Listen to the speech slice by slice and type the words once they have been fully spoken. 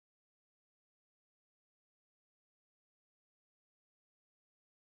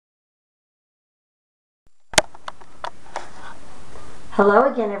Hello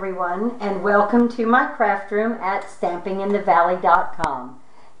again, everyone, and welcome to my craft room at stampinginthevalley.com.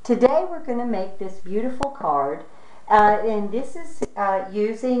 Today we're going to make this beautiful card, and this is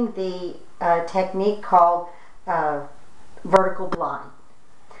using the technique called vertical blind.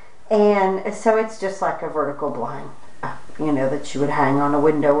 And so it's just like a vertical blind, that you would hang on a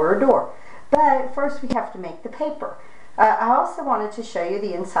window or a door. But first we have to make the paper. I also wanted to show you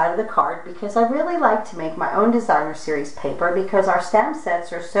the inside of the card because I really like to make my own designer series paper because our stamp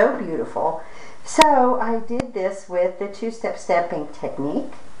sets are so beautiful. So I did this with the two-step stamping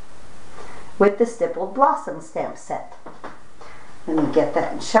technique with the Stippled Blossom stamp set. Let me get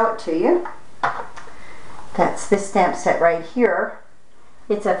that and show it to you. That's this stamp set right here.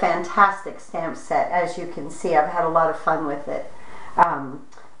 It's a fantastic stamp set. As you can see, I've had a lot of fun with it.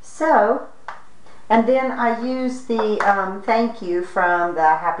 And then I use the thank you from the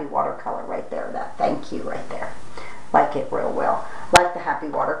Happy Watercolor right there. That thank you right there. Like it real well. Like the Happy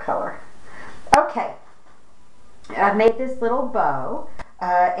Watercolor. Okay. I made this little bow.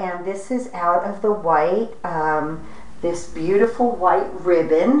 And this is out of the white, this beautiful white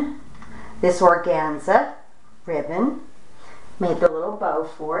ribbon. This organza ribbon. Made the little bow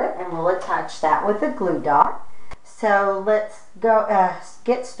for it. And we'll attach that with a glue dot. So let's go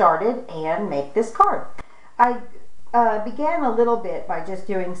get started and make this card. I began a little bit by just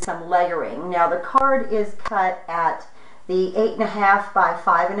doing some layering. Now the card is cut at the 8.5 by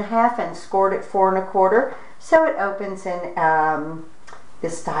 5.5 and scored at 4 1/4. So it opens in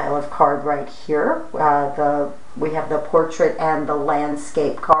this style of card right here. We have the portrait and the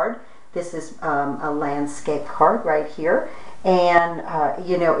landscape card. This is a landscape card right here. And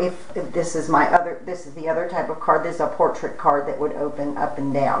if this is the other type of card. This is a portrait card that would open up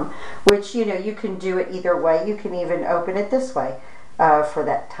and down, which you can do it either way. You can even open it this way for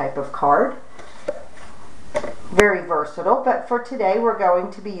that type of card. Very versatile, but for today we're going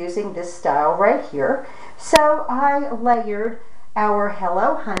to be using this style right here. So I layered our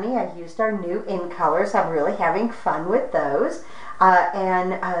Hello Honey. I used our new in colors. I'm really having fun with those.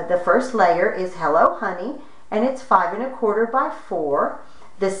 And the first layer is Hello Honey, and it's 5 1/4 by 4.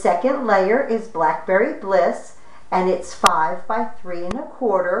 The second layer is Blackberry Bliss, and it's 5 by 3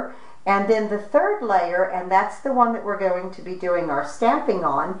 1/4. And then the third layer, and that's the one that we're going to be doing our stamping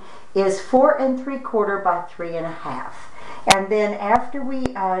on, is 4 3/4 by 3 1/2. And then after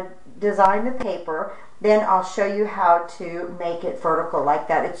we design the paper, then I'll show you how to make it vertical like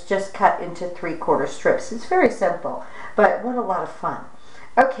that. It's just cut into 3/4 strips. It's very simple, but what a lot of fun.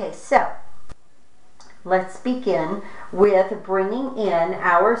 Okay, so let's begin with bringing in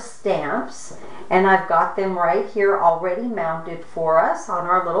our stamps, and I've got them right here already mounted for us on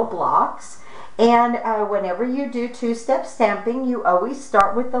our little blocks. And whenever you do two-step stamping, you always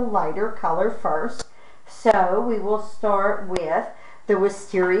start with the lighter color first. So we will start with the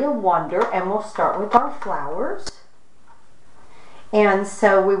Wisteria Wonder, and we'll start with our flowers. And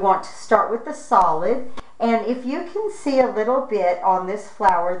so we want to start with the solid. And if you can see a little bit on this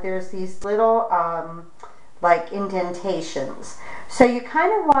flower, there's these little like indentations. So you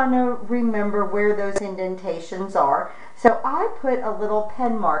kind of want to remember where those indentations are. So I put a little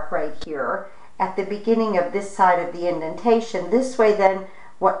pen mark right here at the beginning of this side of the indentation. This way then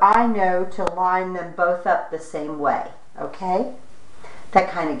what I know to line them both up the same way. Okay?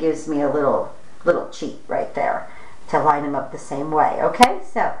 That kind of gives me a little cheat right there to line them up the same way. Okay,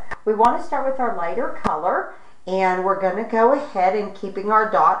 so we want to start with our lighter color, and we're going to go ahead and keeping our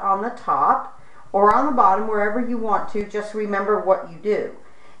dot on the top or on the bottom, wherever you want to. Just remember what you do.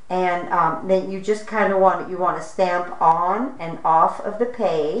 And then you just kind of want to stamp on and off of the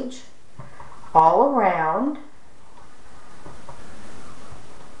page all around.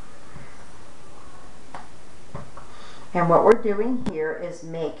 And what we're doing here is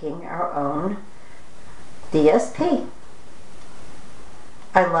making our own DSP.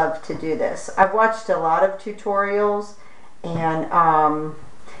 I love to do this. I've watched a lot of tutorials, and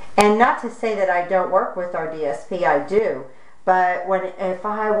not to say that I don't work with our DSP, I do. But if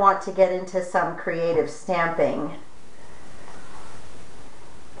I want to get into some creative stamping,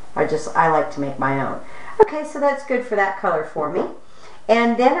 I like to make my own. Okay, so that's good for that color for me.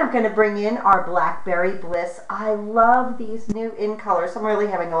 And then I'm going to bring in our Blackberry Bliss. I love these new in colors. I'm really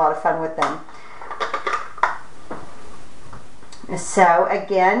having a lot of fun with them. So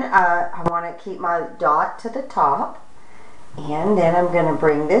again, I want to keep my dot to the top. And then I'm going to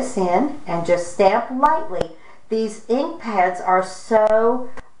bring this in and just stamp lightly. These ink pads are so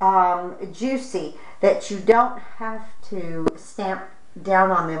juicy that you don't have to stamp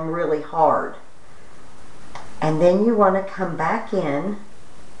down on them really hard. And then you want to come back in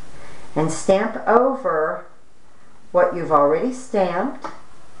and stamp over what you've already stamped,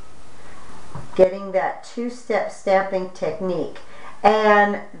 getting that two-step stamping technique.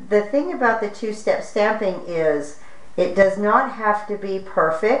 And the thing about the two-step stamping is it does not have to be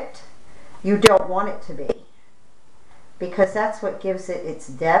perfect. You don't want it to be, because that's what gives it its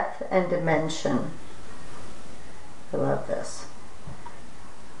depth and dimension. I love this.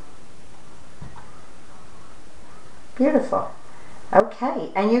 Beautiful.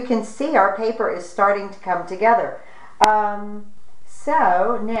 Okay, and you can see our paper is starting to come together.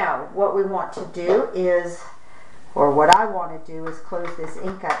 So now what we want to do is, or what I want to do is close this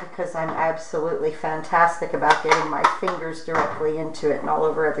ink up, because I'm absolutely fantastic about getting my fingers directly into it and all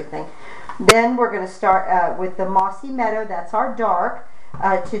over everything. Then we're going to start with the Mossy Meadow, that's our dark,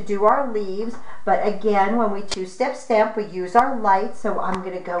 to do our leaves. But again, when we two-step stamp, we use our light, so I'm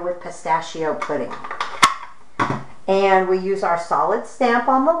going to go with Pistachio Pudding. And we use our solid stamp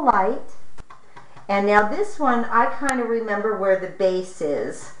on the light. And now this one, I kind of remember where the base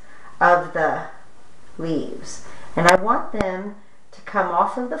is of the leaves. And I want them to come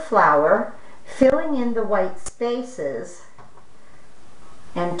off of the flower, filling in the white spaces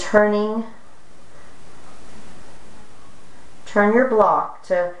and turn your block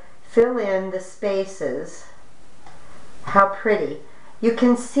to fill in the spaces. How pretty. You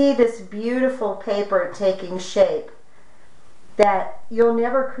can see this beautiful paper taking shape that you'll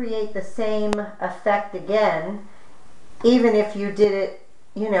never create the same effect again. Even if you did it,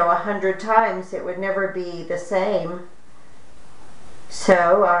 you know, 100 times, it would never be the same.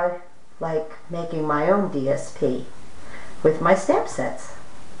 So I like making my own DSP with my stamp sets.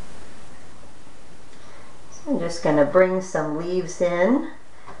 So I'm just going to bring some leaves in,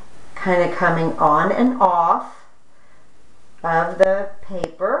 kind of coming on and off of the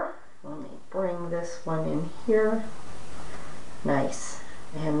paper. Let me bring this one in here. Nice.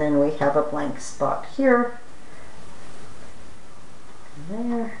 And then we have a blank spot here.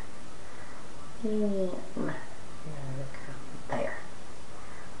 There. And there.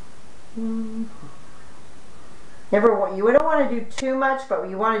 You don't want to do too much, but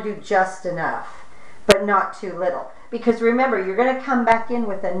you want to do just enough, but not too little. Because remember, you're going to come back in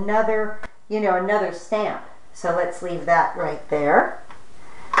with another, another stamp. So let's leave that right there.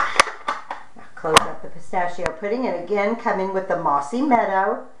 Now close up the Pistachio Pudding, and again come in with the Mossy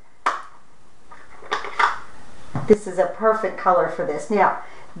Meadow. This is a perfect color for this. Now,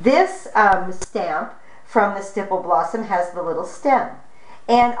 this stamp from the Stipple Blossom has the little stem.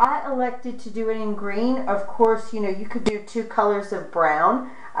 And I elected to do it in green. Of course, you could do 2 colors of brown.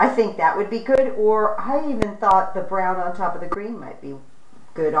 I think that would be good. Or I even thought the brown on top of the green might be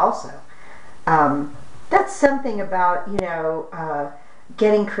good also. That's something about,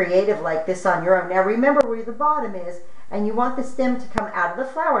 getting creative like this on your own. Now remember where the bottom is, and you want the stem to come out of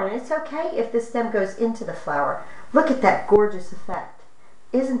the flower, and it's okay if the stem goes into the flower. Look at that gorgeous effect.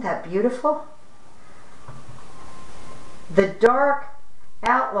 Isn't that beautiful? The dark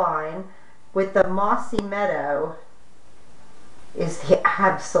outline with the Mossy Meadow is the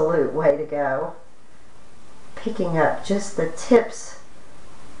absolute way to go. Picking up just the tips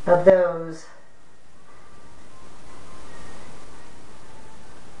of those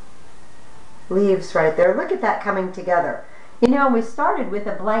leaves right there. Look at that coming together. We started with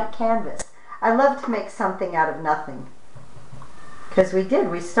a blank canvas. I love to make something out of nothing. Because we did.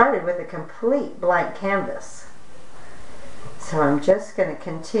 We started with a complete blank canvas. So I'm just going to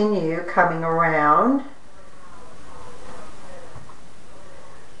continue coming around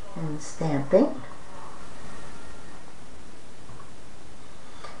and stamping.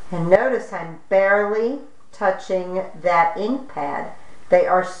 And notice I'm barely touching that ink pad. They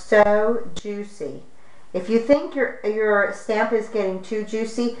are so juicy. If you think your stamp is getting too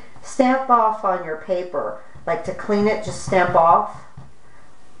juicy, stamp off on your paper. Like to clean it, just stamp off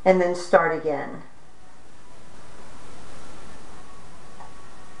and then start again.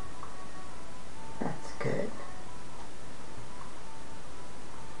 That's good.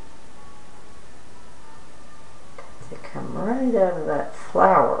 To come right out of that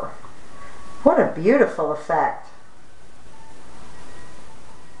flower. What a beautiful effect.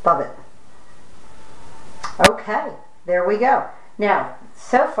 Love it. Okay, there we go. Now,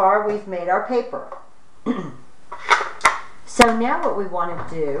 so far we've made our paper. So now what we want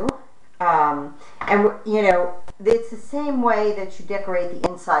to do, it's the same way that you decorate the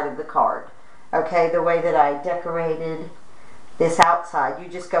inside of the card. Okay, the way that I decorated this outside. You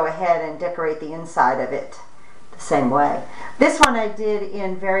just go ahead and decorate the inside of it the same way. This one I did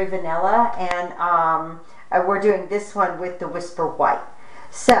in Very Vanilla, and we're doing this one with the Whisper White.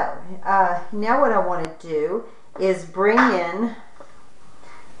 So, now what I want to do is bring in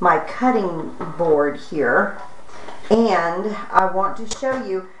my cutting board here, And I want to show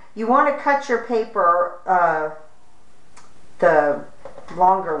you, you want to cut your paper the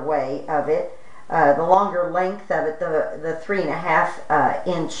longer way of it, the longer length of it, the 3.5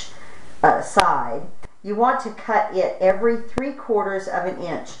 inch side. You want to cut it every 3/4 of an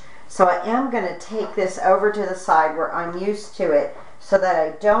inch. So I am going to take this over to the side where I'm used to it so that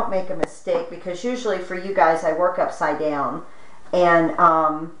I don't make a mistake, because usually for you guys I work upside down, and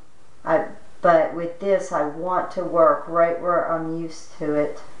but with this I want to work right where I'm used to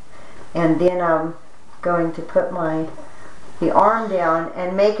it. And then I'm going to put the arm down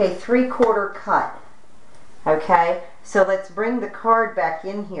and make a 3/4 cut. Okay, so let's bring the card back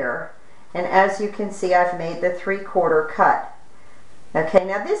in here, and as you can see I've made the 3/4 cut. Okay,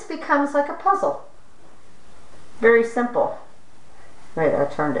 now this becomes like a puzzle. Very simple. Right, I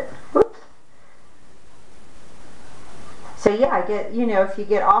turned it. Whoops. So yeah, I get, you know, if you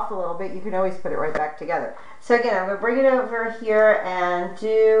get off a little bit, you can always put it right back together. So again, I'm going to bring it over here and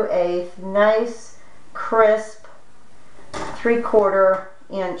do a nice, crisp 3/4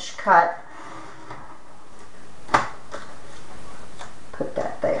 inch cut. Put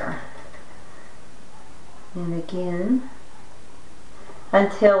that there. And again,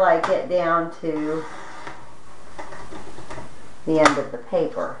 until I get down to the end of the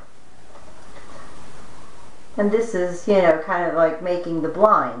paper. And this is, you know, kind of like making the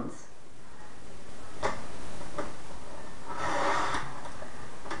blinds.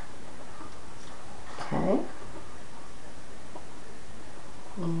 Okay.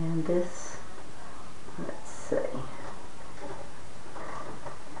 And this, let's see,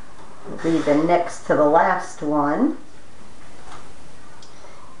 will be the next to the last one.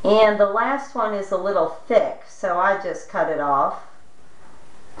 And the last one is a little thick, so I just cut it off.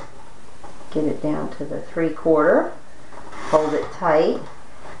 Get it down to the 3/4, hold it tight,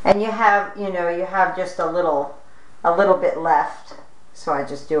 and you have, you know, you have just a little bit left, so I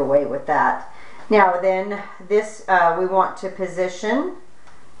just do away with that. Now then, this we want to position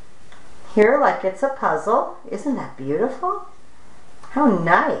here like it's a puzzle. Isn't that beautiful? How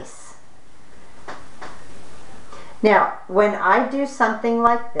nice. Now, when I do something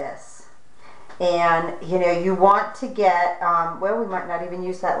like this, and you know, you want to get, well, we might not even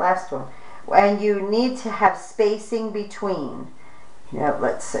use that last one, and you need to have spacing between. You know,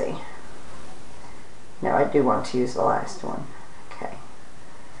 let's see. No, I do want to use the last one. Okay.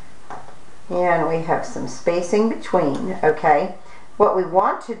 And we have some spacing between, okay. What we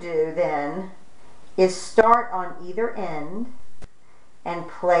want to do then is start on either end and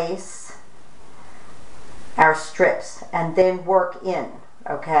place our strips and then work in,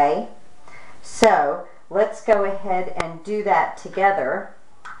 okay. So let's go ahead and do that together.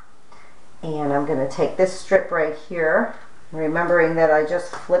 And I'm going to take this strip right here, remembering that I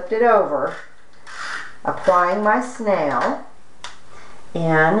just flipped it over, applying my snail,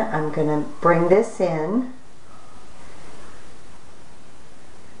 and I'm going to bring this in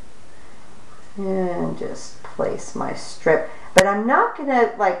and just place my strip. But I'm not going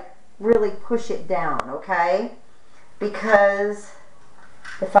to like really push it down, okay? Because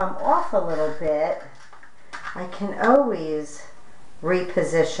if I'm off a little bit, I can always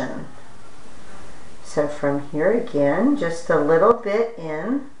reposition. So from here again, just a little bit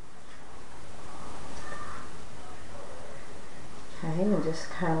in. Okay, and just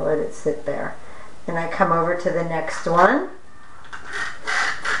kind of let it sit there. Then I come over to the next one.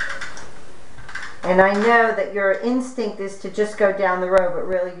 And I know that your instinct is to just go down the row, but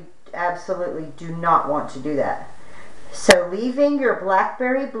really absolutely do not want to do that. So leaving your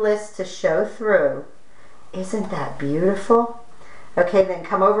Blackberry Bliss to show through. Isn't that beautiful? Okay, then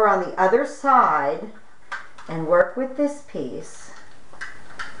come over on the other side and work with this piece.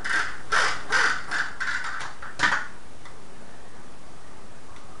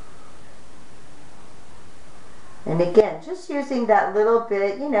 And again, just using that little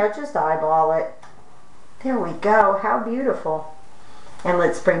bit, you know, just eyeball it. There we go, how beautiful. And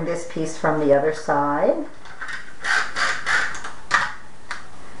let's bring this piece from the other side.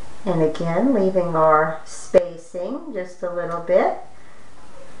 And again, leaving our spacing just a little bit.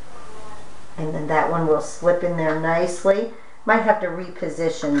 And then that one will slip in there nicely. Might have to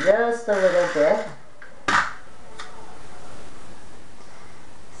reposition just a little bit.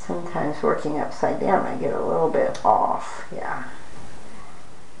 Sometimes working upside down I get a little bit off, yeah,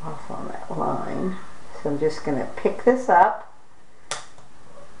 off on that line. So I'm just going to pick this up,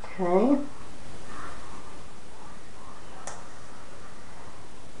 okay.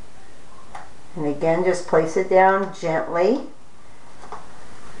 And again, just place it down gently.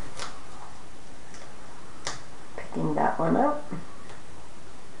 Picking that one up.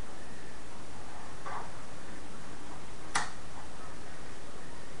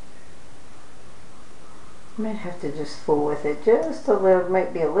 might have to just fool with it just a little,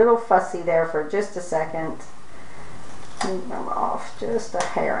 might be a little fussy there for just a second. I'm off just a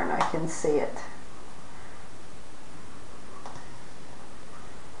hair and I can see it.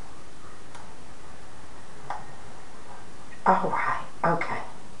 All right, okay.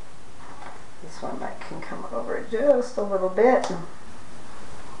 This one I can come over just a little bit.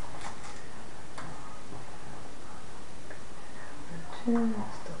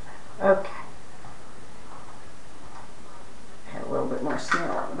 Okay. Had a little bit more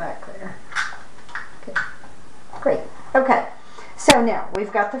snail on the back there. Okay. Great. Okay. So now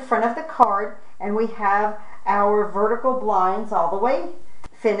we've got the front of the card and we have our vertical blinds all the way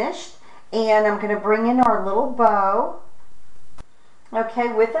finished. And I'm going to bring in our little bow.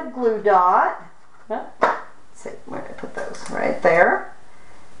 Okay, with a glue dot. Let's see, where did I put those? Right there.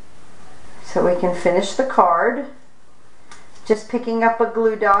 So we can finish the card. Just picking up a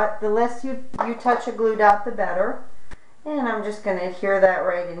glue dot. The less you touch a glue dot, the better. And I'm just going to adhere that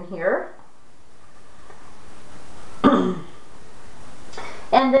right in here.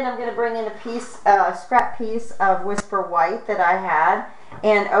 And then I'm going to bring in a piece, scrap piece of Whisper White that I had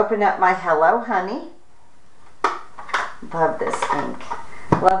and open up my Hello Honey. Love this ink.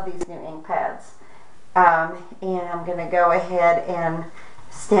 Love these new ink pads. And I'm going to go ahead and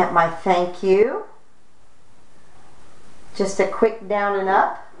stamp my thank you. Just a quick down and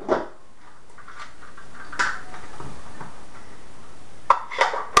up.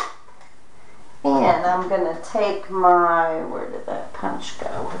 And I'm going to take my, where did that punch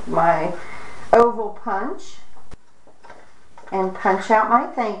go? My oval punch and punch out my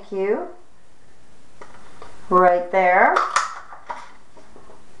thank you right there.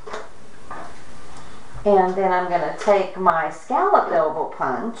 And then I'm going to take my scalloped oval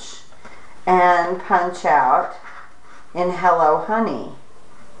punch and punch out in Hello Honey.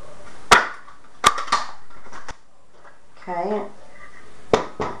 Okay.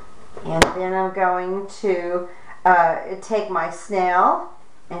 And then I'm going to take my snail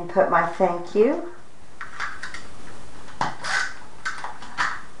and put my thank you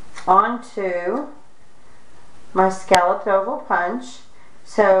onto my scalloped oval punch.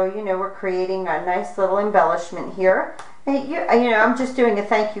 So, you know, we're creating a nice little embellishment here. And you know, I'm just doing a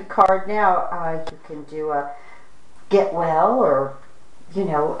thank you card now. You can do a get well or, you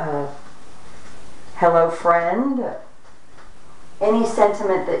know, a hello friend. Any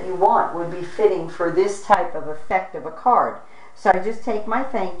sentiment that you want would be fitting for this type of effect of a card. So I just take my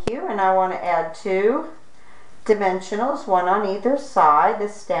thank you and I want to add 2 dimensionals, one on either side, the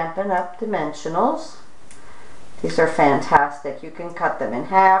Stampin' Up! Dimensionals. These are fantastic. You can cut them in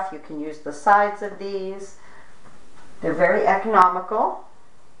half. You can use the sides of these. They're very economical.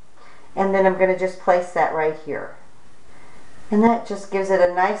 And then I'm going to just place that right here. And that just gives it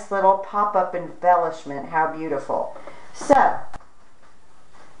a nice little pop-up embellishment. How beautiful. So,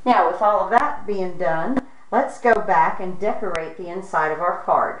 now with all of that being done, let's go back and decorate the inside of our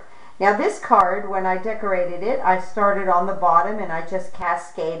card. Now this card, when I decorated it, I started on the bottom and I just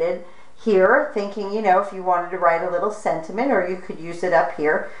cascaded here, thinking, you know, if you wanted to write a little sentiment, or you could use it up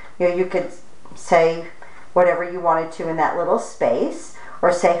here. You know, you could say whatever you wanted to in that little space,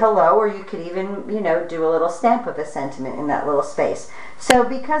 or say hello, or you could even, you know, do a little stamp of a sentiment in that little space. So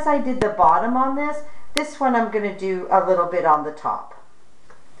because I did the bottom on this one I'm going to do a little bit on the top.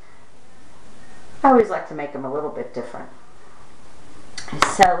 I always like to make them a little bit different.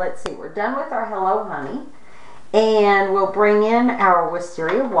 So let's see, we're done with our Hello Honey. And we'll bring in our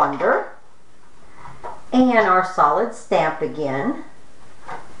Wisteria Wonder and our solid stamp again.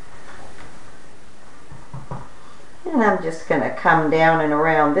 And I'm just going to come down and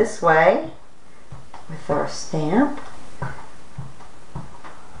around this way with our stamp.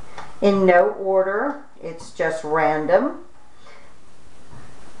 In no order, it's just random.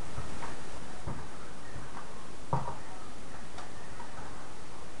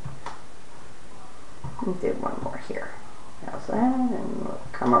 Do one more here. How's that? And we'll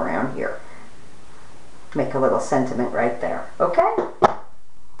come around here. Make a little sentiment right there. Okay?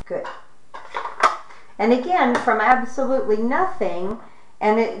 Good. And again, from absolutely nothing,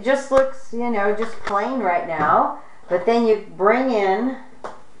 and it just looks, you know, just plain right now, but then you bring in,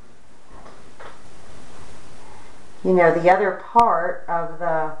 you know, the other part of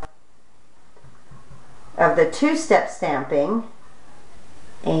the two-step stamping,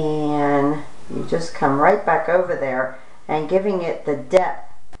 and you just come right back over there and giving it the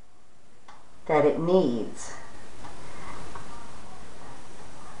depth that it needs.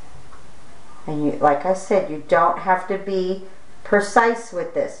 And you, like I said, you don't have to be precise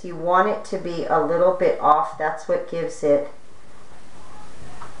with this. You want it to be a little bit off. That's what gives it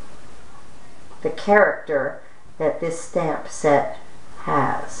the character that this stamp set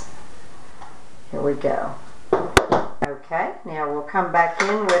has. Here we go. Okay, now we'll come back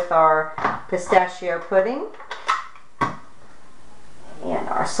in with our pistachio pudding and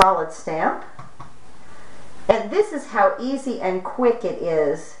our solid stamp. And this is how easy and quick it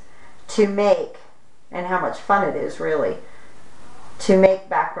is to make, and how much fun it is really, to make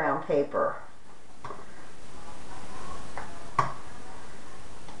background paper.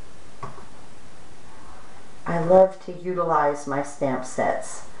 I love to utilize my stamp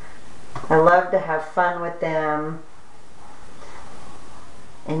sets. I love to have fun with them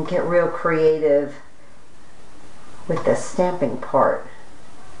and get real creative with the stamping part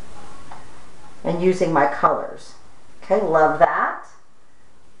and using my colors. Okay, love that.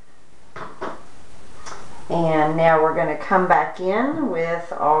 And now we're going to come back in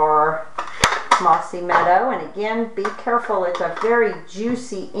with our Mossy Meadow, and again, be careful, it's a very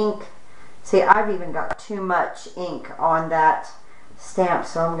juicy ink. See, I've even got too much ink on that stamp,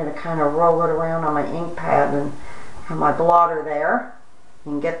 so I'm going to kind of roll it around on my ink pad and have my blotter there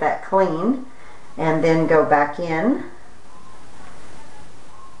and get that clean, and then go back in.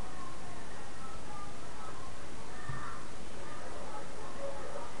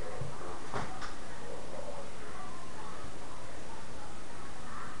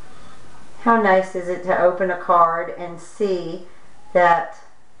 How nice is it to open a card and see that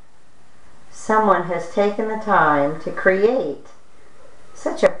someone has taken the time to create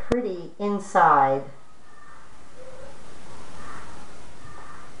such a pretty inside.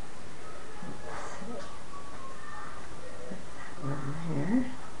 Here.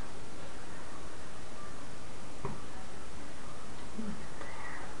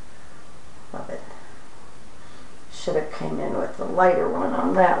 Love it. Should have came in with the lighter one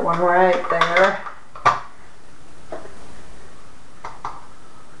on that one right there.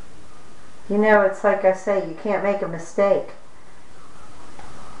 You know, it's like I say, you can't make a mistake.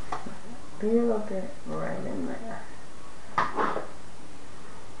 Be a little bit right in there.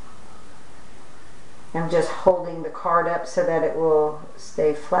 I'm just holding the card up so that it will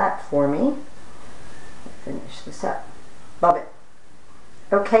stay flat for me. Finish this up. Love it.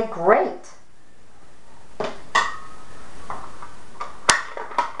 Okay, great.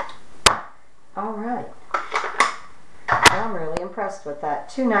 All right. I'm really impressed with that.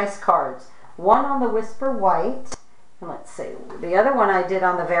 Two nice cards. One on the Whisper White, and let's see, the other one I did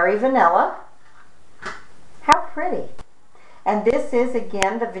on the Very Vanilla. How pretty. And this is,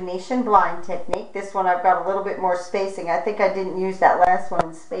 again, the Venetian blind technique. This one I've got a little bit more spacing. I think I didn't use that last one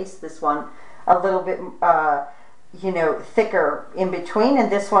and space this one a little bit, you know, thicker in between,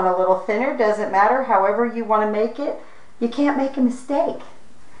 and this one a little thinner. Doesn't matter. However you want to make it, you can't make a mistake.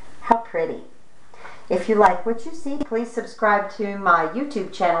 How pretty. If you like what you see, please subscribe to my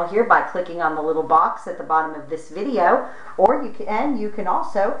YouTube channel here by clicking on the little box at the bottom of this video, or you can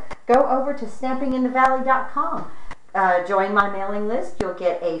also go over to stampinginthevalley.com. Join my mailing list. You'll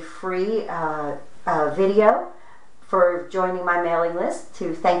get a free video for joining my mailing list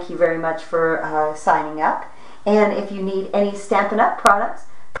to thank you very much for signing up. And if you need any Stampin' Up! Products,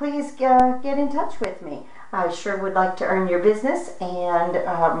 please get in touch with me. I sure would like to earn your business and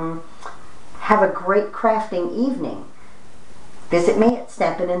have a great crafting evening. Visit me at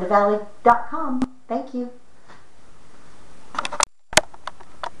stampinginthevalley.com. Thank you.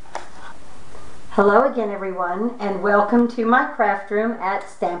 Hello again, everyone, and welcome to my craft room at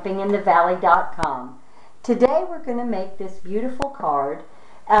stampinginthevalley.com. Today we're going to make this beautiful card,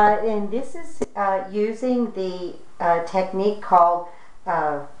 and this is using the technique called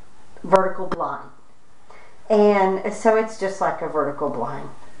vertical blind. And so it's just like a vertical blind,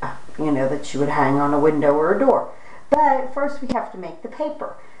 you know, that you would hang on a window or a door. But first we have to make the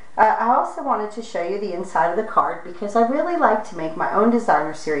paper. I also wanted to show you the inside of the card because I really like to make my own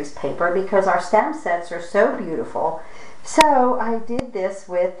designer series paper because our stamp sets are so beautiful. So I did this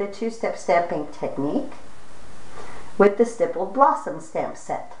with the two-step stamping technique with the Stippled Blossom stamp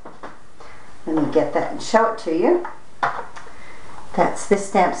set. Let me get that and show it to you. That's this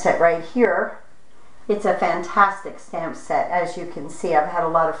stamp set right here. It's a fantastic stamp set. As you can see, I've had a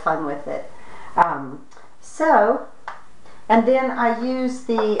lot of fun with it. And then I use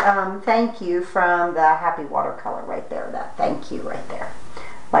the thank you from the Happy Watercolor right there. That thank you right there.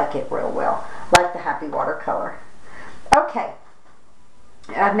 Like it real well. Like the Happy Watercolor. Okay.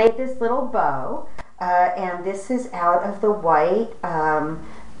 I made this little bow. And this is out of the white,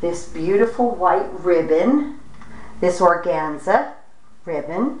 this beautiful white ribbon. This organza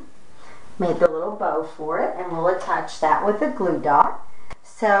ribbon. Made the little bow for it, and we'll attach that with a glue dot.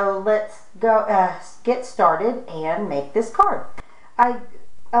 So let's go get started and make this card. I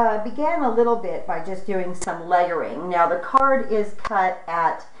began a little bit by just doing some layering. Now the card is cut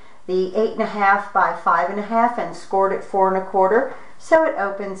at the 8.5 by 5.5 and scored at 4 1/4. So it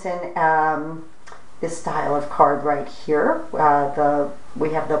opens in this style of card right here. We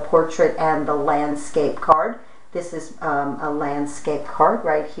have the portrait and the landscape card. This is a landscape card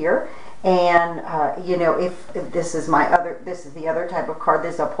right here. And you know, if this is the other type of card.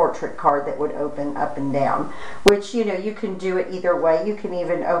 This is a portrait card that would open up and down, which, you know, you can do it either way. You can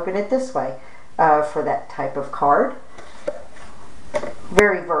even open it this way for that type of card.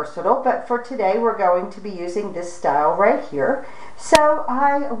 Very versatile, but for today we're going to be using this style right here. So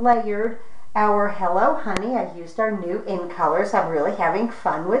I layered our Hello Honey. I used our new in colors. I'm really having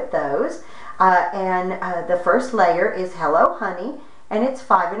fun with those. And the first layer is Hello Honey, and it's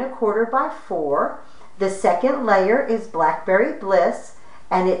 5 1/4 by 4. The second layer is Blackberry Bliss,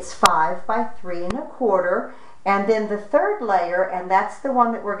 and it's 5 by 3 1/4. And then the third layer, and that's the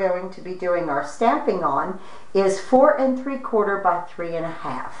one that we're going to be doing our stamping on, is 4 3/4 by 3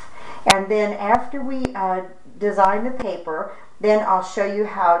 1/2. And then after we design the paper, then I'll show you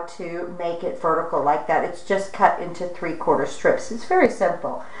how to make it vertical like that. It's just cut into 3/4 strips. It's very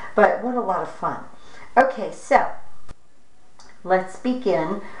simple, but what a lot of fun. Okay, so let's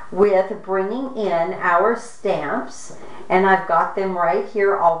begin with bringing in our stamps, and I've got them right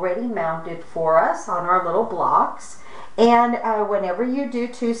here already mounted for us on our little blocks. And whenever you do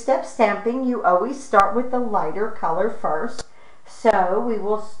two-step stamping, you always start with the lighter color first. So we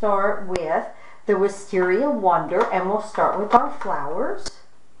will start with the Wisteria Wonder, and we'll start with our flowers.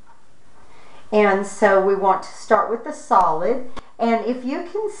 And so we want to start with the solid. And if you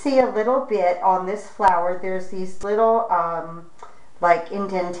can see a little bit on this flower, there's these little like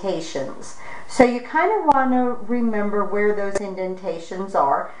indentations. So you kind of want to remember where those indentations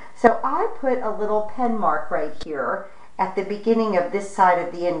are. So I put a little pen mark right here at the beginning of this side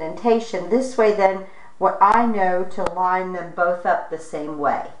of the indentation. This way then what I know to line them both up the same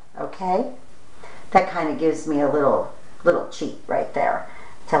way. Okay? That kind of gives me a little cheat right there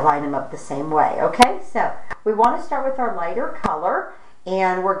to line them up the same way. Okay, so we want to start with our lighter color,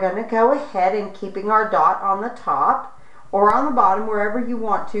 and we're going to go ahead and keeping our dot on the top or on the bottom, wherever you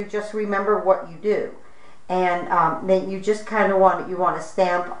want to. Just remember what you do. And then you just kind of want to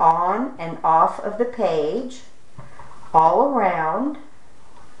stamp on and off of the page all around.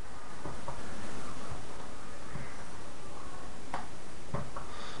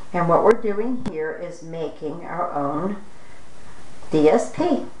 And what we're doing here is making our own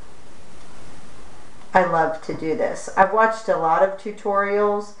DSP. I love to do this. I've watched a lot of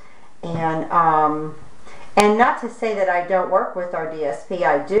tutorials, and not to say that I don't work with our DSP,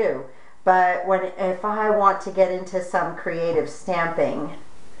 I do. But if I want to get into some creative stamping,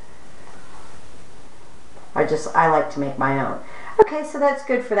 I like to make my own. Okay, so that's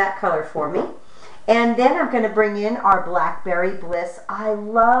good for that color for me. And then I'm going to bring in our Blackberry Bliss. I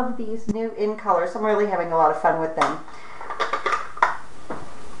love these new in colors. I'm really having a lot of fun with them.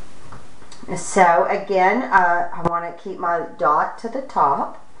 So again, I want to keep my dot to the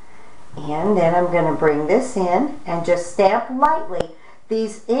top. And then I'm going to bring this in and just stamp lightly.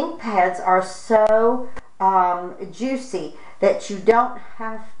 These ink pads are so juicy that you don't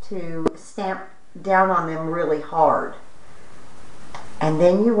have to stamp down on them really hard. And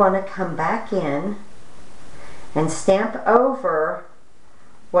then you want to come back in and stamp over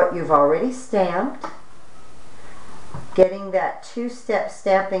what you've already stamped, getting that two-step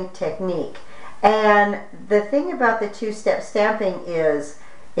stamping technique. And the thing about the two-step stamping is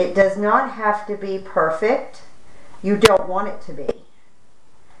it does not have to be perfect. You don't want it to be,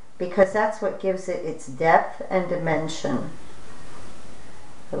 because that's what gives it its depth and dimension.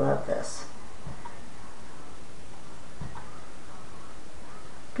 I love this.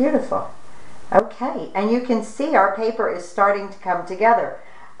 Beautiful. Okay, and you can see our paper is starting to come together.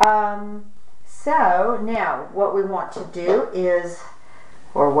 So now what we want to do is,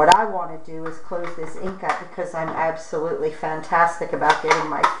 or what I want to do is close this ink up, because I'm absolutely fantastic about getting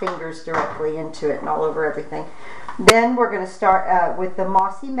my fingers directly into it and all over everything. Then we're going to start with the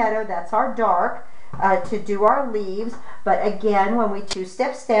Mossy Meadow. That's our dark to do our leaves. But again, when we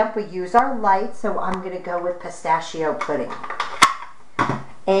two-step stamp, we use our light. So I'm going to go with Pistachio Pudding.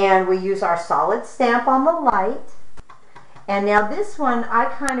 And we use our solid stamp on the light. And now this one, I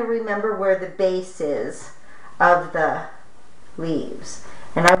kind of remember where the base is of the leaves.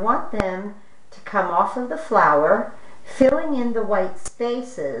 And I want them to come off of the flower, filling in the white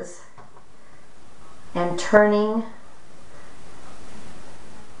spaces and turn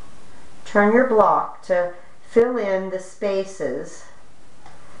your block to fill in the spaces.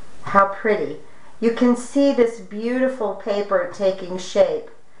 How pretty. You can see this beautiful paper taking shape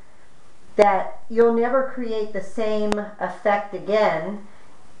that you'll never create the same effect again.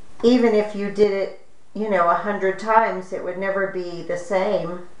 Even if you did it, you know, 100 times, it would never be the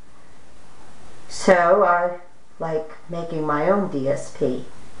same. So I like making my own DSP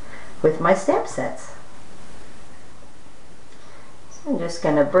with my stamp sets. So I'm just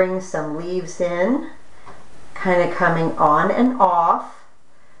going to bring some leaves in, kind of coming on and off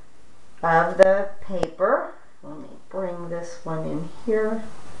of the paper. Let me bring this one in here.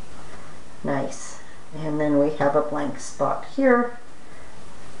 Nice. And then we have a blank spot here.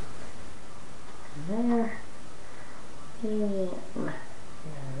 There. And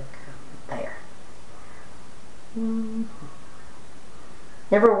there. You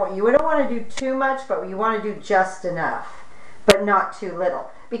wouldn't want to do too much, but you want to do just enough, but not too little.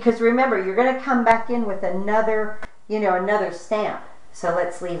 Because remember, you're going to come back in with another, you know, another stamp. So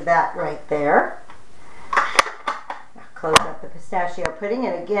let's leave that right there. Now close up the pistachio pudding,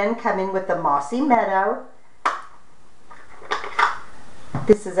 and again come in with the Mossy Meadow.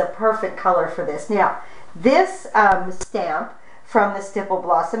 This is a perfect color for this. Now, this stamp from the Stipple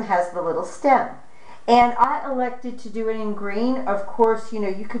Blossom has the little stem. And I elected to do it in green. Of course, you know,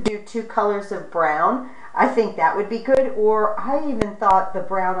 you could do 2 colors of brown. I think that would be good. Or I even thought the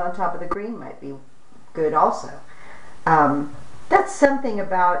brown on top of the green might be good also. That's something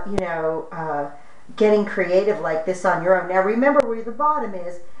about, you know, getting creative like this on your own. Now remember where the bottom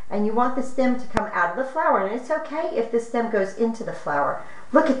is, and you want the stem to come out of the flower, and it's okay if the stem goes into the flower.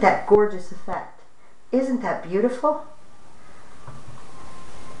 Look at that gorgeous effect. Isn't that beautiful?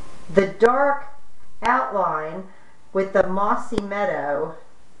 The dark outline with the Mossy Meadow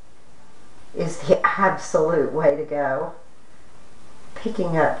is the absolute way to go.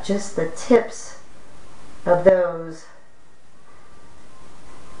 Picking up just the tips of those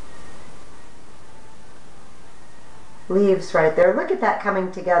leaves right there. Look at that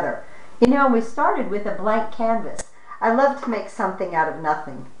coming together. You know, we started with a blank canvas. I love to make something out of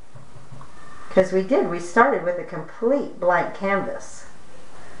nothing. Because we did. We started with a complete blank canvas.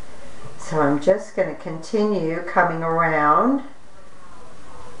 So I'm just going to continue coming around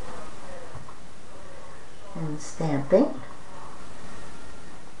and stamping.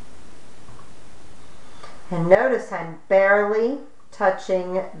 And notice I'm barely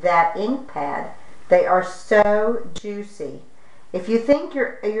touching that ink pad. They are so juicy. If you think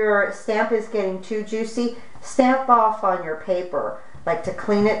your stamp is getting too juicy, stamp off on your paper. Like to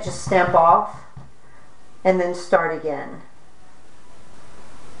clean it, just stamp off and then start again.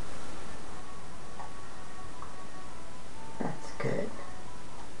 That's good.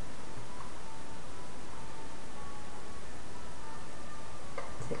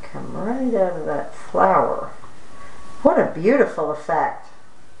 They come right out of that flower. What a beautiful effect.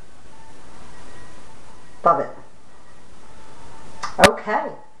 Love it.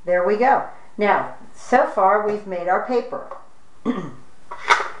 Okay, there we go. Now, so far we've made our paper.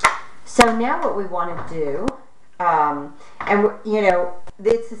 So now what we want to do, and you know,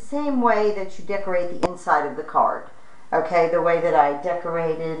 it's the same way that you decorate the inside of the card. Okay, the way that I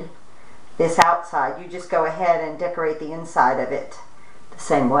decorated this outside. You just go ahead and decorate the inside of it the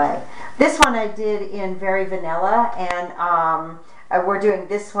same way. This one I did in Very Vanilla, and we're doing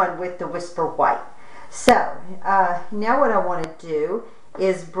this one with the Whisper White. So, now what I want to do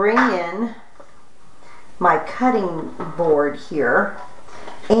is bring in my cutting board here,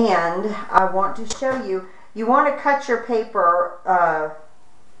 and I want to show you, you want to cut your paper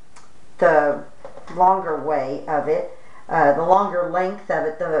the longer way of it, the longer length of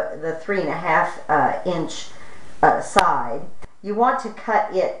it, the 3.5 inch side. You want to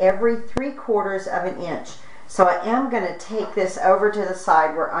cut it every 3/4 of an inch. So I am going to take this over to the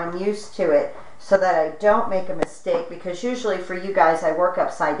side where I'm used to it, so that I don't make a mistake, because usually for you guys I work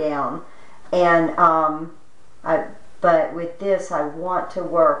upside down, and but with this I want to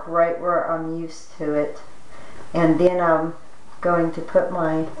work right where I'm used to it. And then I'm going to put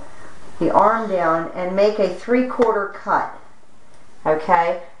the arm down and make a 3/4 cut.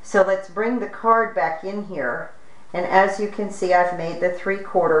 Okay, so let's bring the card back in here, and as you can see I've made the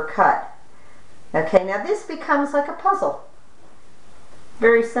 3/4 cut. Okay, now this becomes like a puzzle.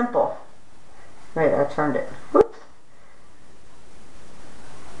 Very simple. Right, I turned it. Whoops.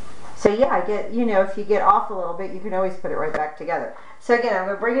 So yeah, I get, you know, if you get off a little bit, you can always put it right back together. So again, I'm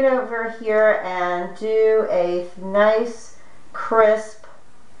going to bring it over here and do a nice, crisp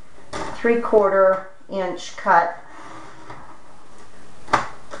 3/4 inch cut.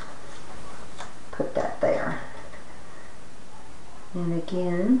 Put that there. And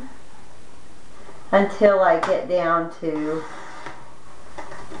again, until I get down to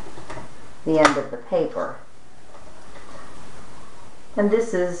the end of the paper. And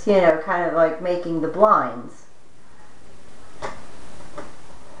this is, you know, kind of like making the blinds.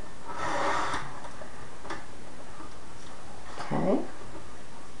 Okay.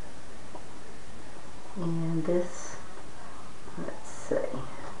 And this, let's see,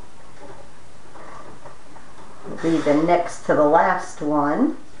 will be the next to the last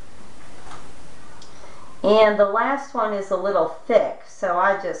one. And the last one is a little thick, so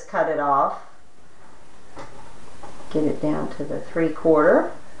I just cut it off. Get it down to the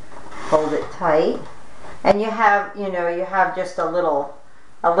 3/4. Hold it tight. And you have, you know, you have just a little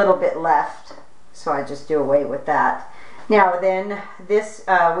bit left, so I just do away with that. Now then, this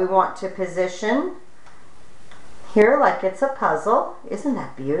we want to position here like it's a puzzle. Isn't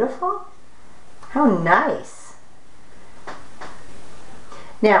that beautiful? How nice.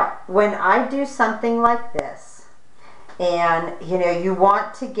 Now, when I do something like this, and you know, you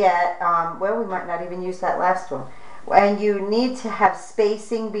want to get, well, we might not even use that last one, and you need to have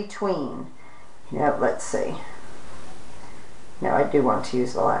spacing between. You know, let's see. No, I do want to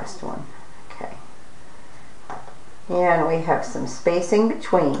use the last one. Okay. And we have some spacing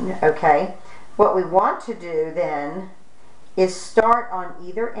between, okay. What we want to do then is start on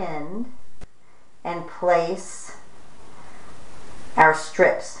either end and place our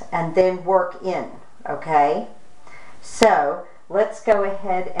strips and then work in, okay? So let's go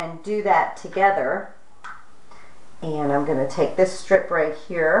ahead and do that together. And I'm going to take this strip right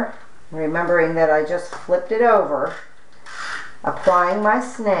here, remembering that I just flipped it over, applying my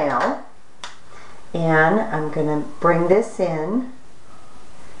snail, and I'm going to bring this in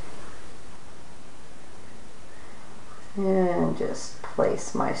and just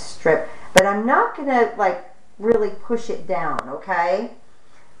place my strip, but I'm not going to like really push it down, okay?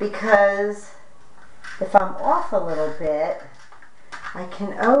 Because if I'm off a little bit, I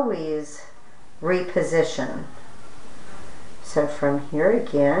can always reposition. So from here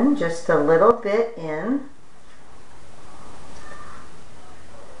again, just a little bit in.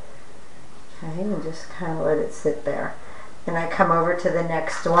 Okay, and just kind of let it sit there. Then I come over to the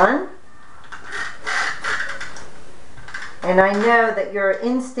next one. And I know that your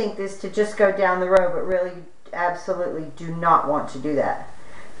instinct is to just go down the row, but really absolutely do not want to do that.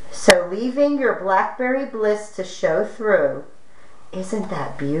 So leaving your Blackberry Bliss to show through. Isn't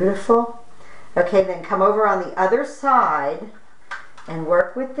that beautiful? Okay, then come over on the other side and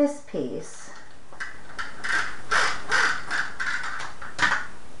work with this piece.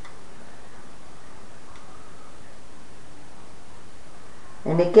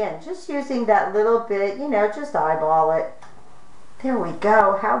 And again, just using that little bit, you know, just eyeball it. There we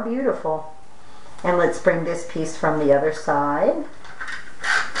go. How beautiful. And let's bring this piece from the other side.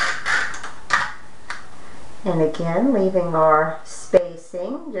 And again, leaving our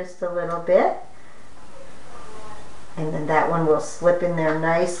spacing just a little bit. And then that one will slip in there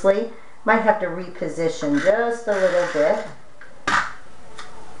nicely. Might have to reposition just a little bit.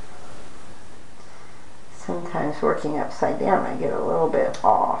 Sometimes working upside down, I get a little bit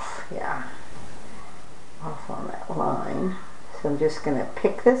off. Yeah, off on that line. So I'm just going to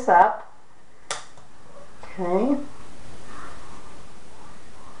pick this up. Okay.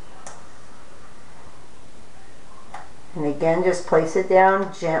 And again, just place it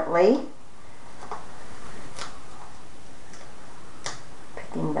down gently.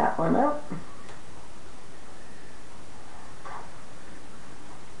 Picking that one up.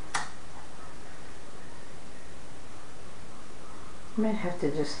 I might have to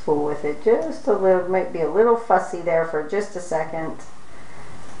just fool with it just a little, might be a little fussy there for just a second.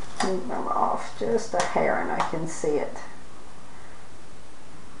 I'm off just a hair and I can see it.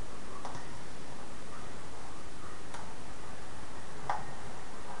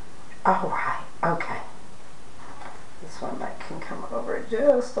 All right, okay. This one I can come over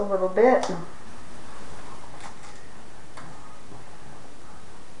just a little bit.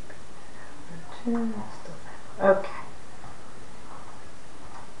 Okay.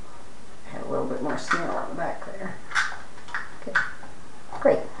 A little bit more snail on the back there. Okay,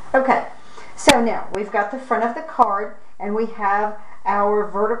 great. Okay, so now we've got the front of the card and we have our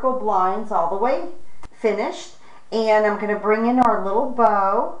vertical blinds all the way finished, and I'm going to bring in our little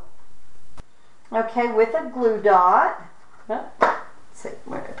bow, okay, with a glue dot. Let's see,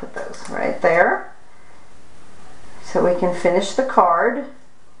 where did I put those? Right there. So we can finish the card.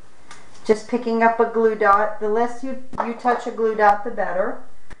 Just picking up a glue dot. The less you touch a glue dot, the better.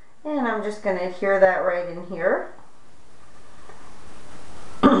 And I'm just going to adhere that right in here.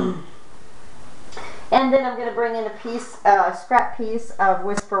 And then I'm going to bring in a piece, scrap piece of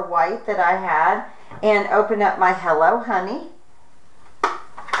Whisper White that I had, and open up my Hello Honey.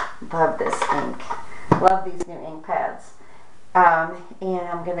 Love this ink. Love these new ink pads. And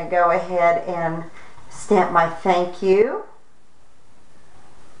I'm going to go ahead and stamp my thank you.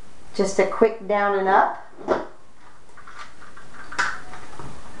 Just a quick down and up.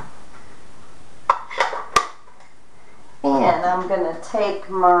 And I'm going to take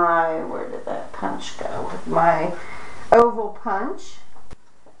my, where did that punch go? My oval punch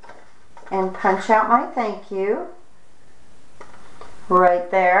and punch out my thank you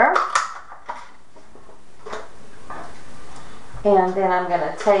right there. And then I'm going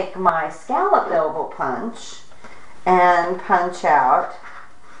to take my scalloped oval punch and punch out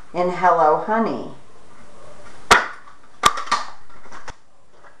in Hello Honey.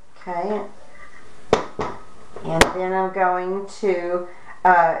 Okay. And then I'm going to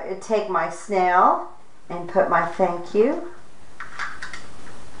take my snail and put my thank you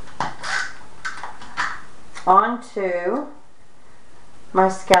onto my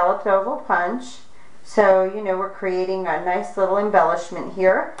scalloped oval punch. So, you know, we're creating a nice little embellishment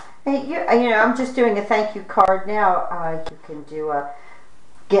here. And you know, I'm just doing a thank you card now. You can do a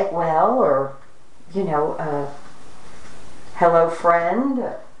get well, or, you know, a hello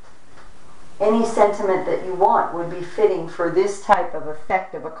friend. Any sentiment that you want would be fitting for this type of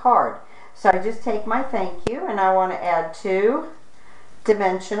effect of a card. So I just take my thank you, and I want to add 2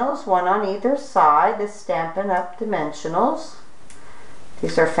 dimensionals, one on either side, the Stampin' Up! Dimensionals.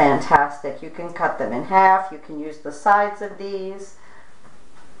 These are fantastic. You can cut them in half. You can use the sides of these.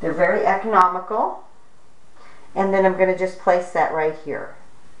 They're very economical. And then I'm going to just place that right here.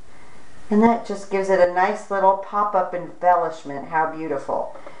 And that just gives it a nice little pop-up embellishment. How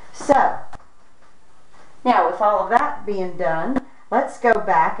beautiful. So, now with all of that being done, let's go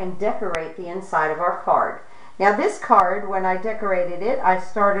back and decorate the inside of our card. Now this card, when I decorated it, I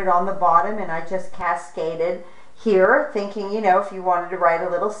started on the bottom and I just cascaded here, thinking, you know, if you wanted to write a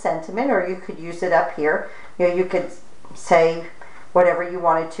little sentiment, or you could use it up here. You know, you could say whatever you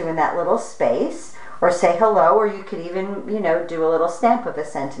wanted to in that little space, or say hello, or you could even, you know, do a little stamp of a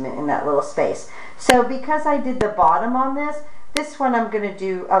sentiment in that little space. So because I did the bottom on this one I'm going to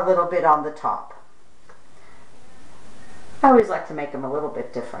do a little bit on the top. I always like to make them a little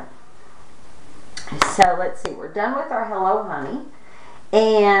bit different. So let's see, we're done with our Hello Honey.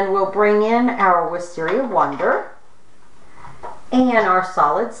 And we'll bring in our Wisteria Wonder and our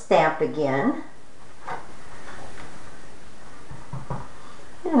solid stamp again.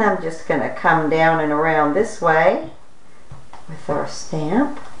 And I'm just going to come down and around this way with our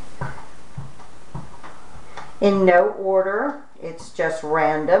stamp. In no order, it's just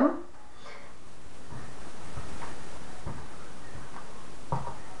random.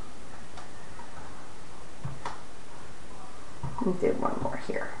 And do one more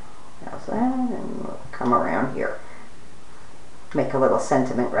here. How's that? And we'll come around here. Make a little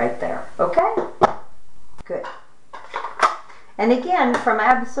sentiment right there. Okay? Good. And again, from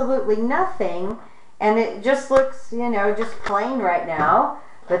absolutely nothing, and it just looks, you know, just plain right now,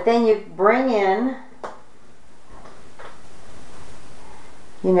 but then you bring in,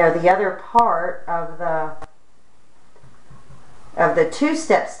 you know, the other part of the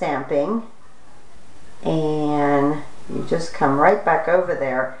two-step stamping, and you just come right back over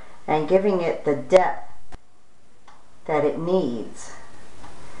there and giving it the depth that it needs.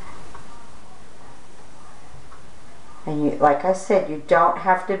 And you, like I said, you don't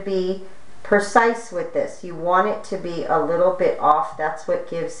have to be precise with this. You want it to be a little bit off. That's what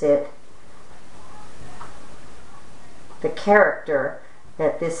gives it the character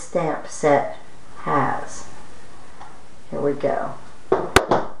that this stamp set has. Here we go.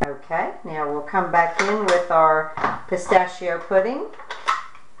 Okay, now we'll come back in with our pistachio pudding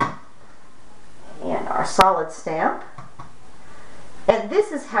and our solid stamp. And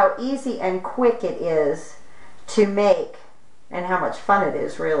this is how easy and quick it is to make, and how much fun it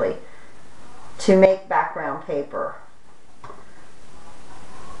is really, to make background paper.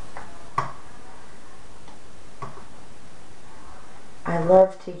 I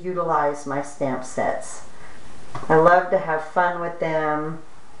love to utilize my stamp sets. I love to have fun with them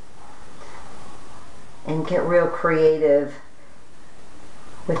and get real creative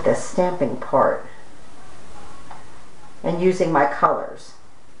with the stamping part and using my colors.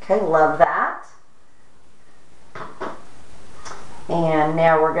 Okay, love that. And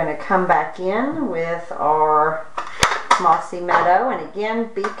now we're going to come back in with our Mossy Meadow, and again,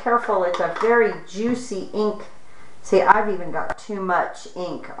 be careful, it's a very juicy ink. See, I've even got too much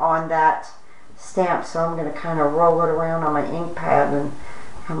ink on that stamp, so I'm going to kind of roll it around on my ink pad and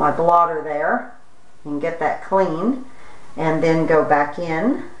have my blotter there and get that clean, and then go back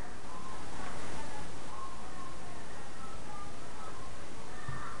in.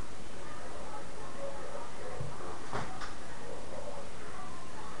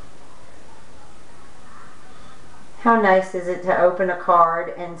 How nice is it to open a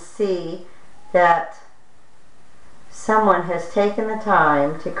card and see that someone has taken the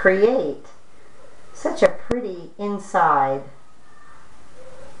time to create such a pretty inside.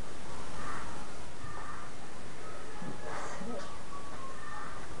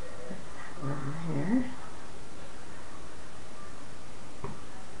 There.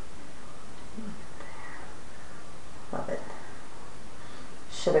 Love it.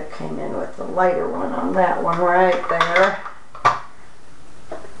 Should have came in with the lighter one on that one right there.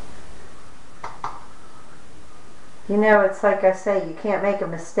 You know, it's like I say, you can't make a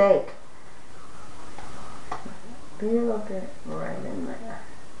mistake. Be a little bit right in there.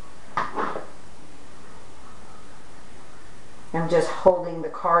 I'm just holding the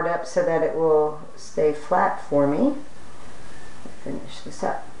card up so that it will stay flat for me. Finish this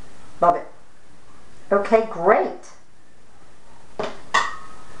up. Love it. Okay, great.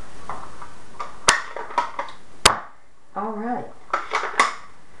 All right.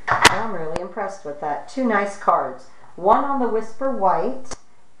 I'm really impressed with that. Two nice cards. One on the Whisper White.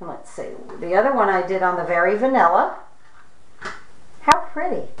 And let's see, the other one I did on the Very Vanilla. How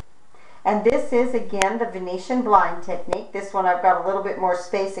pretty. And this is, again, the Venetian blind technique. This one I've got a little bit more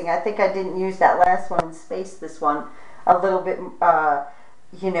spacing. I think I didn't use that last one and space this one a little bit,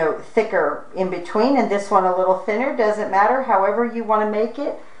 you know, thicker in between. And this one a little thinner. Doesn't matter. However you want to make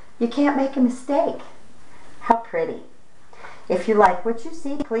it, you can't make a mistake. How pretty. If you like what you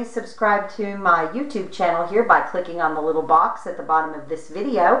see, please subscribe to my YouTube channel here by clicking on the little box at the bottom of this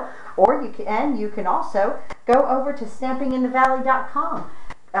video. Or you can also go over to stampinginthevalley.com.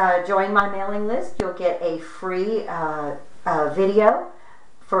 Join my mailing list. You'll get a free video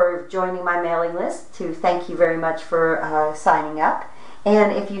for joining my mailing list to thank you very much for signing up.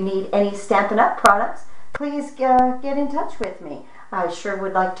 And if you need any Stampin' Up! Products, please get in touch with me. I sure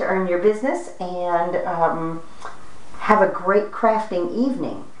would like to earn your business and have a great crafting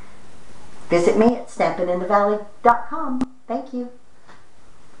evening. Visit me at stampinginthevalley.com. Thank you.